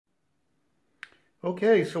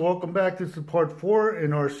Okay, so welcome back. This is part 4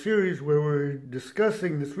 in our series where we're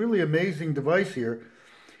discussing this really amazing device here.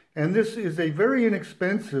 And this is a very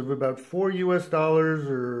inexpensive, about $4 US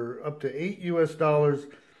or up to $8 US.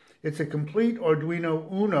 It's a complete Arduino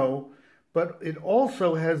Uno, but it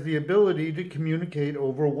also has the ability to communicate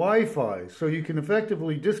over Wi-Fi. So you can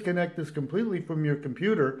effectively disconnect this completely from your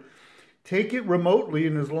computer, take it remotely,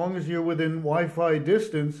 and as long as you're within Wi-Fi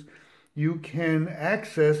distance, you can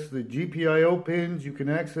access the GPIO pins, you can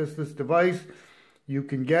access this device, you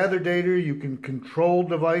can gather data, you can control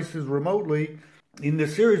devices remotely. In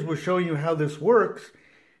this series, we're showing you how this works.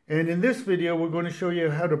 And in this video, we're going to show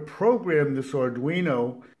you how to program this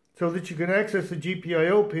Arduino so that you can access the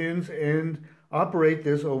GPIO pins and operate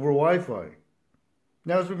this over Wi-Fi.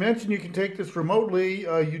 Now, as we mentioned, you can take this remotely.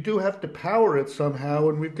 You do have to power it somehow,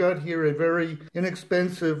 and we've got here a very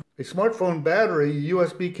inexpensive smartphone battery,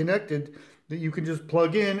 USB connected, that you can just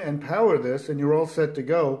plug in and power this, and you're all set to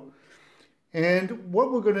go. And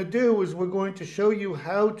what we're going to do is we're going to show you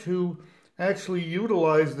how to actually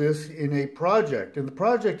utilize this in a project. And the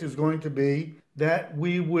project is going to be that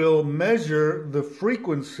we will measure the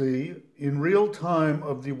frequency in real time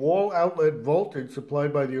of the wall outlet voltage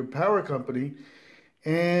supplied by the power company,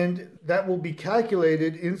 and that will be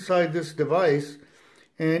calculated inside this device,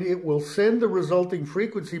 and it will send the resulting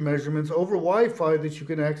frequency measurements over Wi-Fi that you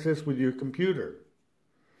can access with your computer.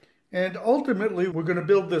 And ultimately, we're going to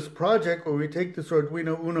build this project where we take this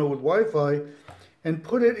Arduino Uno with Wi-Fi and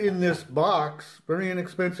put it in this box, very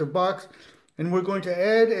inexpensive box, and we're going to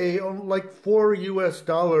add a like $4 US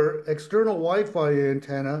external Wi-Fi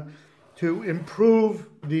antenna to improve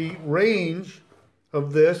the range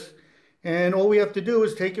of this. And all we have to do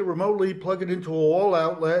is take it remotely, plug it into a wall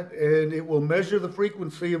outlet, and it will measure the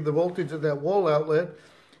frequency of the voltage of that wall outlet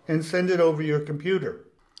and send it over your computer.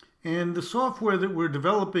 And the software that we're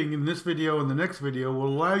developing in this video and the next video will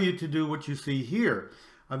allow you to do what you see here.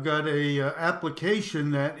 I've got a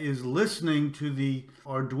application that is listening to the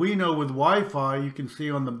Arduino with Wi-Fi, you can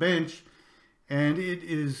see on the bench, and it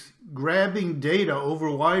is grabbing data over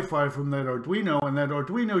Wi-Fi from that Arduino, and that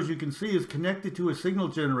Arduino, as you can see, is connected to a signal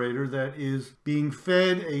generator that is being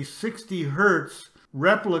fed a 60 Hertz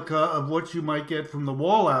replica of what you might get from the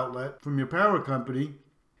wall outlet from your power company,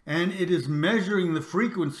 and it is measuring the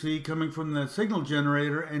frequency coming from that signal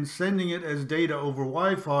generator and sending it as data over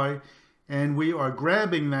Wi-Fi, and we are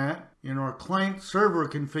grabbing that in our client-server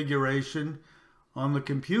configuration on the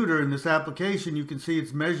computer. In this application, you can see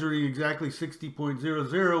it's measuring exactly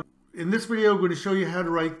 60.00. In this video, I'm going to show you how to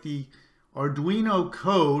write the Arduino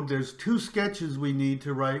code. There's two sketches we need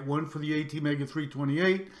to write, one for the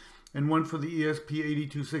ATMega328 and one for the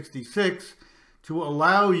ESP8266, to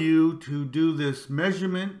allow you to do this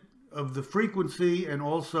measurement of the frequency and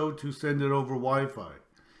also to send it over Wi-Fi.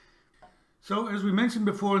 So as we mentioned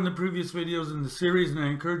before in the previous videos in the series, and I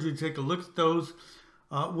encourage you to take a look at those,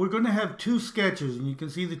 we're going to have two sketches, and you can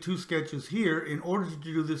see the two sketches here, in order to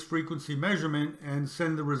do this frequency measurement and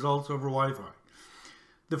send the results over Wi-Fi.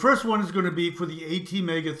 The first one is going to be for the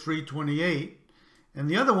ATMega328, and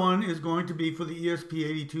the other one is going to be for the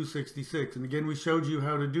ESP8266. And again, we showed you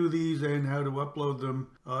how to do these and how to upload them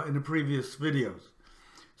in the previous videos.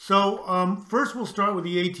 So first we'll start with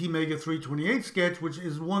the ATMega328 sketch, which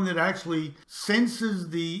is one that actually senses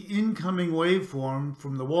the incoming waveform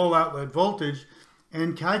from the wall outlet voltage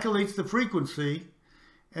and calculates the frequency,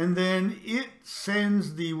 and then it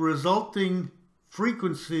sends the resulting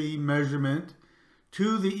frequency measurement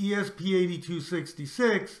to the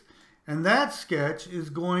ESP8266, and that sketch is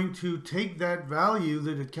going to take that value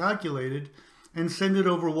that it calculated and send it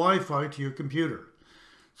over Wi-Fi to your computer.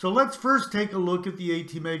 So let's first take a look at the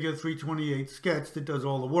ATMega328 sketch that does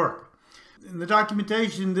all the work. In the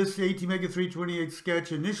documentation, this ATMega328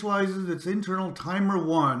 sketch initializes its internal timer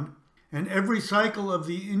 1, and every cycle of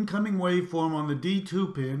the incoming waveform on the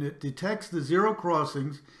D2 pin, it detects the zero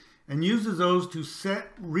crossings and uses those to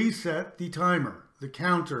reset the timer, the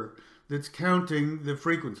counter that's counting the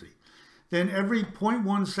frequency. Then every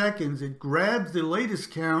 0.1 seconds, it grabs the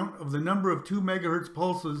latest count of the number of 2 megahertz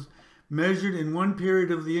pulses measured in one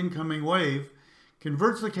period of the incoming wave,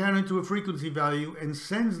 converts the count into a frequency value, and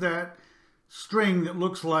sends that string that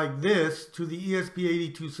looks like this to the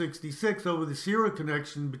ESP8266 over the serial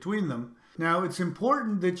connection between them. Now, it's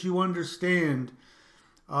important that you understand,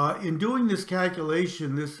 in doing this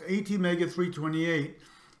calculation, this ATMega328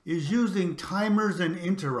 is using timers and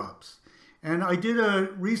interrupts. And I did a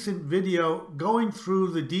recent video going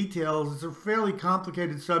through the details. It's a fairly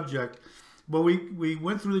complicated subject, but we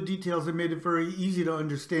went through the details and made it very easy to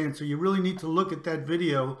understand. So you really need to look at that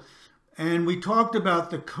video And we talked about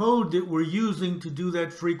the code that we're using to do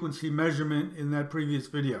that frequency measurement in that previous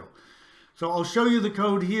video. So I'll show you the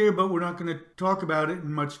code here, but we're not going to talk about it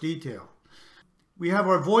in much detail. We have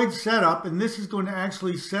our void set up, and this is going to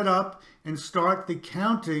actually set up and start the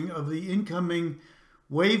counting of the incoming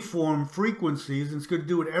waveform frequencies. And it's going to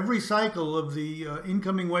do it every cycle of the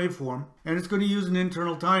incoming waveform, and it's going to use an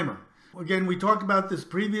internal timer. Again, we talked about this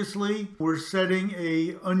previously. We're setting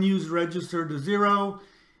a unused register to 0.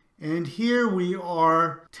 And here we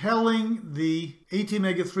are telling the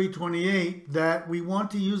ATMega328 that we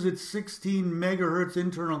want to use its 16 megahertz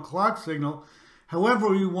internal clock signal. However,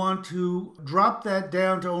 we want to drop that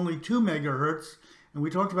down to only 2 megahertz. And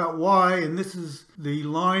we talked about why, and this is the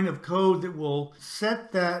line of code that will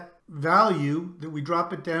set that value, that we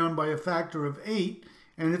drop it down by a factor of 8.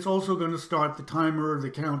 And it's also going to start the timer or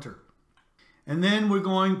the counter. And then we're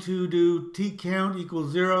going to do tcount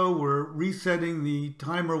equals 0. We're resetting the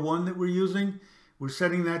timer 1 that we're using. We're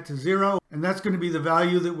setting that to 0. And that's going to be the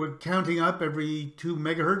value that we're counting up every 2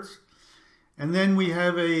 megahertz. And then we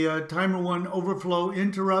have a timer 1 overflow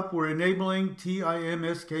interrupt. We're enabling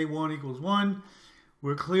timsk1 equals 1.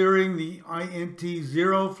 We're clearing the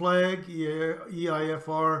int0 flag,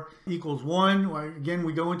 EIFR equals 1. Again,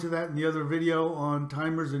 we go into that in the other video on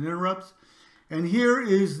timers and interrupts. And here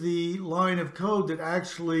is the line of code that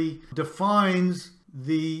actually defines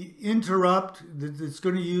the interrupt that's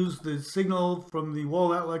going to use the signal from the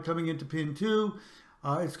wall outlet coming into pin 2.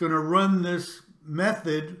 It's going to run this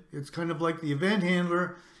method. It's kind of like the event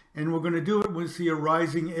handler. And we're going to do it when we see a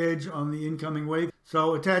rising edge on the incoming wave.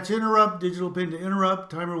 So attach interrupt, digital pin to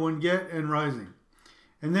interrupt, timer 1 get, and rising.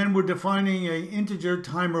 And then we're defining a integer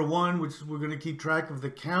timer 1, which we're going to keep track of the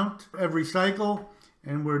count every cycle.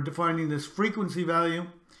 And we're defining this frequency value.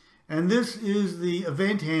 And this is the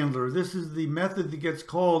event handler. This is the method that gets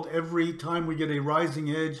called every time we get a rising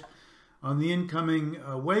edge on the incoming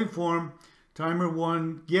waveform. Timer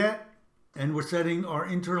 1 get, and we're setting our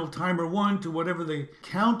internal timer 1 to whatever the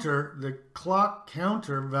counter, the clock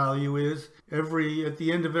counter value is at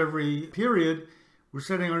the end of every period. We're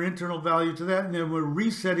setting our internal value to that, and then we're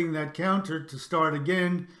resetting that counter to start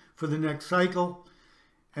again for the next cycle.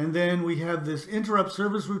 And then we have this interrupt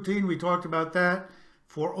service routine. We talked about that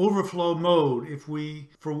for overflow mode. If we,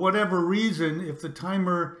 for whatever reason, if the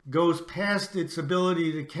timer goes past its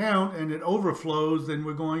ability to count and it overflows, then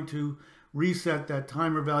we're going to reset that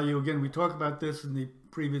timer value. Again, we talked about this in the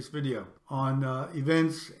previous video on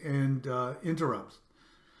events and interrupts.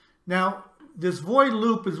 Now, this void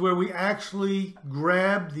loop is where we actually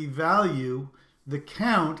grab the value, the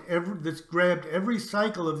count, that's grabbed every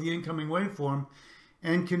cycle of the incoming waveform,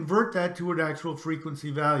 and convert that to an actual frequency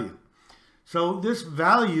value. So this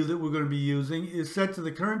value that we're going to be using is set to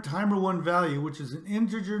the current timer 1 value, which is an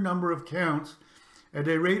integer number of counts at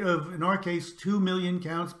a rate of, in our case, 2 million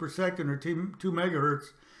counts per second, or 2 megahertz,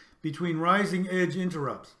 between rising edge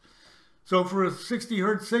interrupts. So for a 60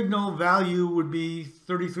 hertz signal, value would be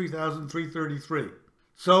 33,333.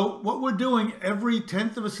 So what we're doing every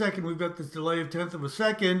 1/10 of a second, we've got this delay of 1/10 of a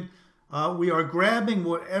second, we are grabbing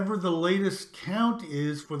whatever the latest count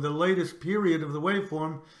is for the latest period of the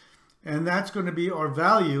waveform, and that's going to be our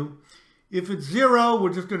value. If it's 0,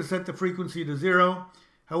 we're just going to set the frequency to 0.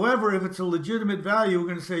 However, if it's a legitimate value, we're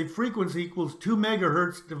going to say frequency equals 2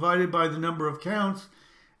 megahertz divided by the number of counts,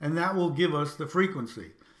 and that will give us the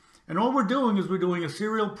frequency. And all we're doing is we're doing a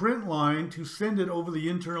serial print line to send it over the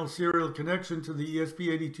internal serial connection to the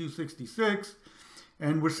ESP8266.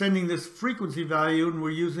 And we're sending this frequency value, and we're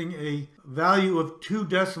using a value of 2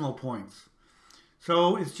 decimal points.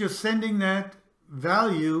 So it's just sending that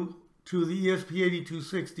value to the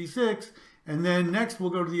ESP8266, and then next we'll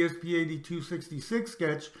go to the ESP8266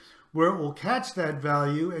 sketch, where it will catch that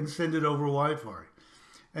value and send it over Wi-Fi.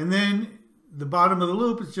 And then the bottom of the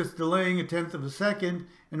loop is just delaying a 1/10 of a second,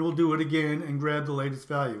 and we'll do it again and grab the latest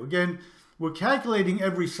value. Again, we're calculating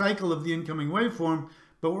every cycle of the incoming waveform,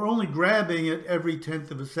 but we're only grabbing it every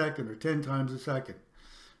 1/10 of a second, or 10 times a second.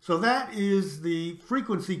 So that is the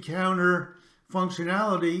frequency counter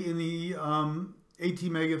functionality in the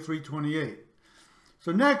ATMega328.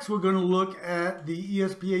 So next we're going to look at the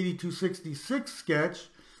ESP8266 sketch,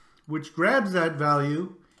 which grabs that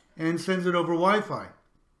value and sends it over Wi-Fi.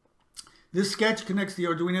 This sketch connects the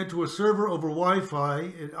Arduino to a server over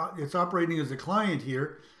Wi-Fi. It's operating as a client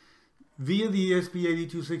here via the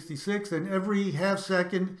ESP8266, and every half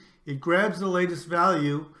second it grabs the latest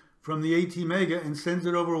value from the ATMega and sends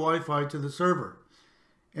it over Wi-Fi to the server.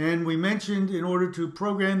 And we mentioned in order to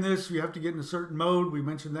program this, you have to get in a certain mode. We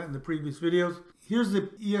mentioned that in the previous videos. Here's the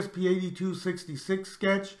ESP8266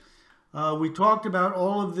 sketch. We talked about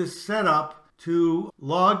all of this setup to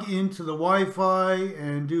log into the Wi-Fi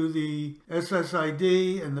and do the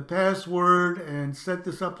SSID and the password and set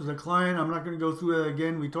this up as a client. I'm not going to go through that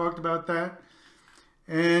again. We talked about that.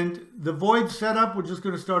 And the void setup, we're just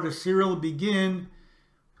going to start a serial begin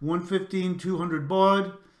 115-200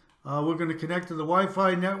 baud. We're going to connect to the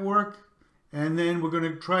Wi-Fi network, and then we're going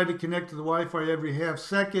to try to connect to the Wi-Fi every half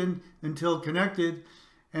second until connected.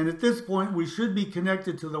 And at this point, we should be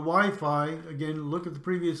connected to the Wi-Fi. Again, look at the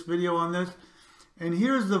previous video on this. And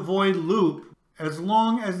here's the void loop. As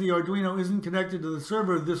long as the Arduino isn't connected to the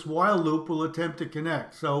server, this while loop will attempt to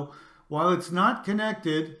connect. So while it's not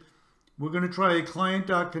connected, we're going to try a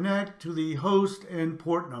client.connect to the host and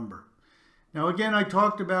port number. Now again, I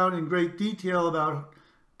talked about in great detail about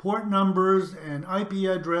port numbers and IP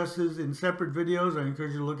addresses in separate videos. I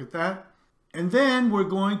encourage you to look at that. And then we're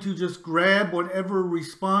going to just grab whatever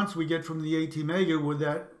response we get from the ATMega with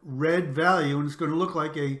that red value, and it's going to look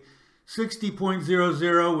like a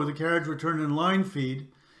 60.00 with a carriage return in line feed.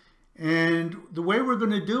 And the way we're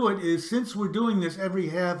going to do it is, since we're doing this every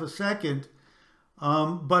half a second,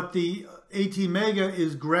 but the ATMega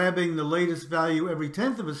is grabbing the latest value every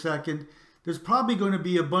tenth of a second, there's probably going to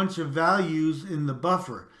be a bunch of values in the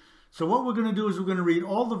buffer. So what we're going to do is we're going to read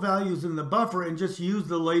all the values in the buffer and just use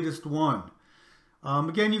the latest one.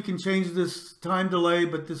 Again, you can change this time delay,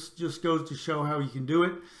 but this just goes to show how you can do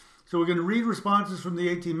it. So we're going to read responses from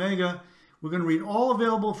the ATMega. We're going to read all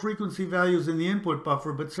available frequency values in the input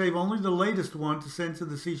buffer, but save only the latest one to send to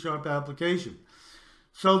the C# application.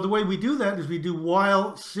 So the way we do that is we do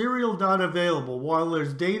while serial.available. While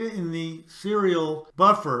there's data in the serial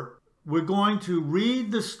buffer, we're going to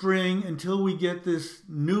read the string until we get this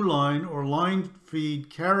new line or line feed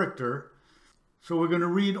character. So we're going to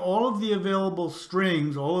read all of the available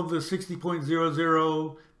strings, all of the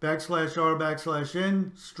 60.00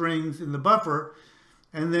 \r\n strings in the buffer.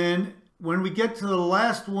 And then when we get to the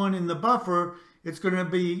last one in the buffer, it's going to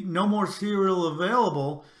be no more serial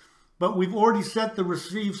available, but we've already set the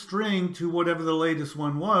receive string to whatever the latest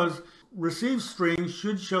one was. Receive string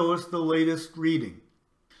should show us the latest reading.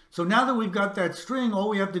 So now that we've got that string, all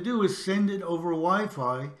we have to do is send it over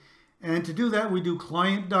Wi-Fi. And to do that, we do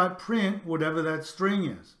client.print whatever that string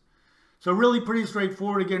is. So really pretty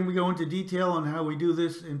straightforward. Again, we go into detail on how we do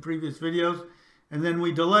this in previous videos. And then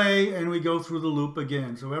we delay and we go through the loop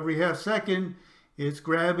again. So every half second, it's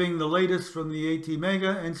grabbing the latest from the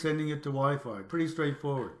ATMega and sending it to Wi-Fi. Pretty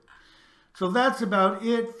straightforward. So that's about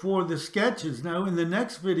it for the sketches. Now in the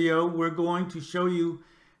next video, we're going to show you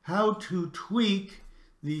how to tweak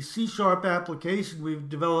the C# application we've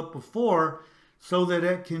developed before so that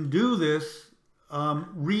it can do this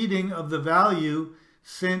reading of the value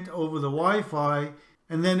sent over the Wi-Fi,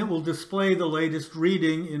 and then it will display the latest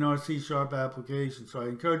reading in our C# application. So I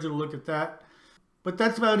encourage you to look at that. But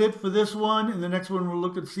that's about it for this one. In the next one, we'll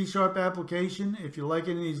look at C# application. If you like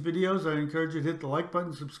any of these videos, I encourage you to hit the like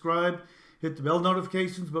button, subscribe, hit the bell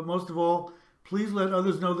notifications, but most of all, please let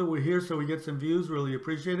others know that we're here so we get some views. Really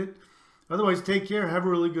appreciate it. Otherwise, take care. Have a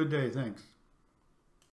really good day. Thanks.